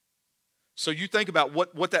lie. So you think about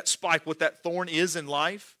what that spike, what that thorn is in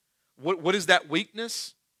life. What is that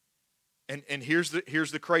weakness? And here's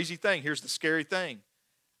the crazy thing. Here's the scary thing.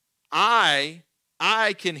 I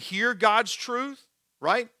can hear God's truth,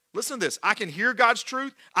 right? Listen to this. I can hear God's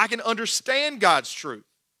truth. I can understand God's truth.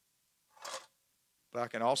 But I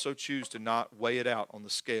can also choose to not weigh it out on the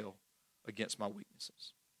scale against my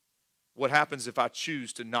weaknesses. What happens if I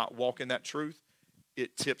choose to not walk in that truth?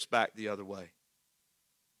 It tips back the other way.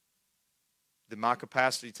 Then my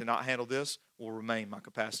capacity to not handle this will remain my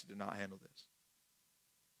capacity to not handle this.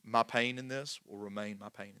 My pain in this will remain my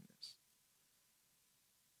pain in this.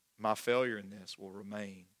 My failure in this will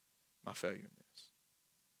remain my failure in this.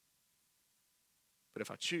 But if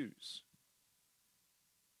I choose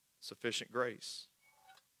sufficient grace,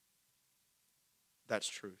 that's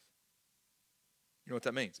truth. You know what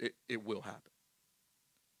that means? It will happen.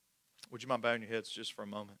 Would you mind bowing your heads just for a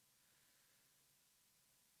moment?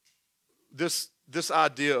 This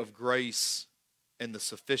idea of grace and the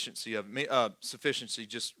sufficiency of sufficiency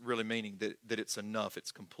just really meaning that it's enough,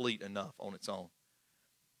 it's complete enough on its own.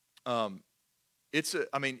 I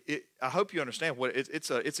hope you understand what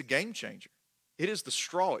it's a game changer. It is the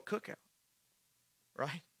straw at cookout,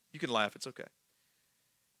 right? You can laugh, it's okay.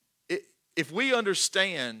 If we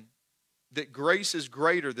understand that grace is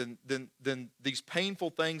greater than these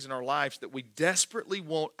painful things in our lives that we desperately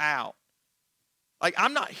want out. Like,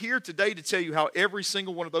 I'm not here today to tell you how every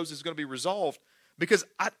single one of those is going to be resolved, because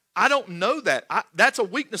I don't know that. That's a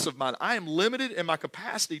weakness of mine. I am limited in my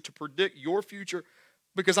capacity to predict your future,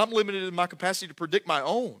 because I'm limited in my capacity to predict my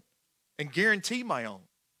own and guarantee my own.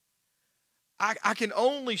 I can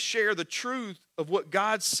only share the truth of what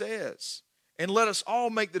God says and let us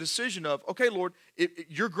all make the decision of, okay, Lord,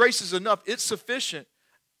 your grace is enough. It's sufficient.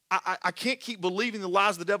 I can't keep believing the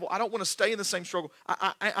lies of the devil. I don't want to stay in the same struggle.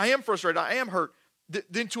 I am frustrated. I am hurt.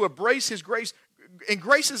 Then to embrace his grace, and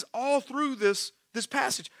grace is all through this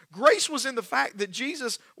passage. Grace was in the fact that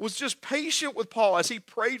Jesus was just patient with Paul as he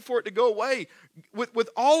prayed for it to go away, with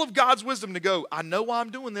all of God's wisdom to go, I know why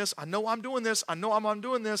I'm doing this. I know I'm doing this. I know I'm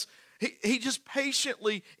doing this. He just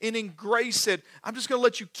patiently and in grace said, I'm just going to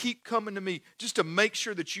let you keep coming to me just to make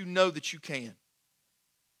sure that you know that you can.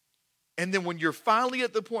 And then when you're finally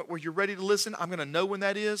at the point where you're ready to listen, I'm going to know when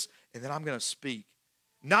that is, and then I'm going to speak.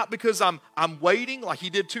 Not because I'm waiting like he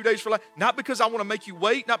did 2 days for life. Not because I want to make you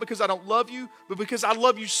wait. Not because I don't love you. But because I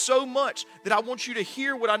love you so much that I want you to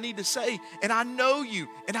hear what I need to say. And I know you.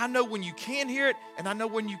 And I know when you can hear it. And I know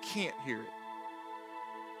when you can't hear it.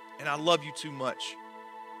 And I love you too much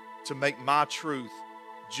to make my truth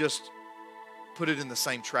just put it in the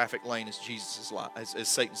same traffic lane as Jesus' as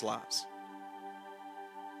Satan's lies.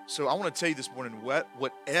 So I want to tell you this morning,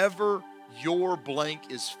 whatever your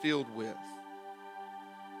blank is filled with,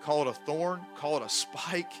 call it a thorn, call it a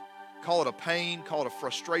spike, call it a pain, call it a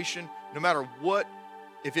frustration, no matter what,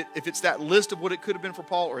 if it's that list of what it could have been for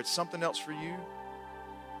Paul or it's something else for you,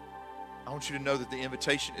 I want you to know that the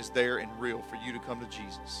invitation is there and real for you to come to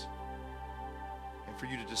Jesus and for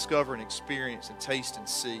you to discover and experience and taste and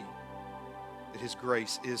see that his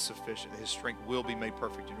grace is sufficient, that his strength will be made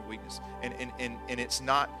perfect in your weakness. And it's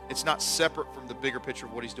not separate from the bigger picture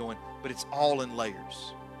of what he's doing, but it's all in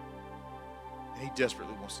layers. He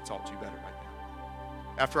desperately wants to talk to you about it right now.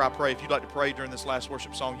 After I pray, if you'd like to pray during this last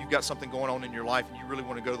worship song, you've got something going on in your life and you really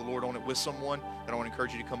want to go to the Lord on it with someone, then I want to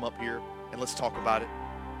encourage you to come up here and let's talk about it.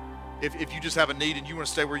 If you just have a need and you want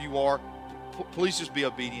to stay where you are, please just be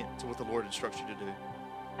obedient to what the Lord instructs you to do.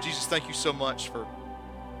 Jesus, thank you so much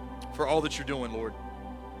for all that you're doing, Lord.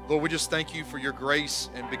 Lord, we just thank you for your grace,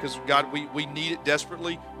 and because, God, we need it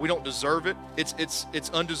desperately. We don't deserve it. It's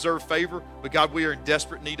undeserved favor, but, God, we are in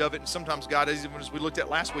desperate need of it. And sometimes, God, even as we looked at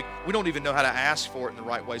last week, we don't even know how to ask for it in the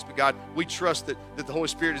right ways. But, God, we trust that the Holy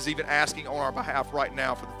Spirit is even asking on our behalf right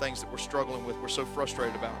now for the things that we're struggling with, we're so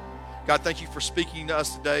frustrated about. God, thank you for speaking to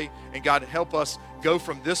us today, and God, help us go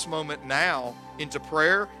from this moment now into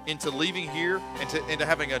prayer, into leaving here, into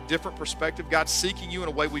having a different perspective. God, seeking you in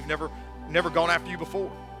a way we've never gone after you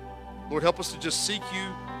before. Lord, help us to just seek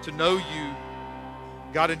you, to know you,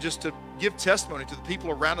 God, and just to give testimony to the people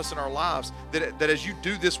around us in our lives, that as you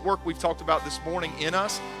do this work we've talked about this morning in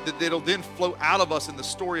us, that it'll then flow out of us in the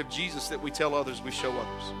story of Jesus that we tell others, we show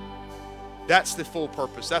others. That's the full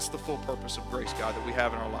purpose. That's the full purpose of grace, God, that we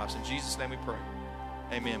have in our lives. In Jesus' name we pray.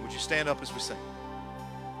 Amen. Would you stand up as we sing?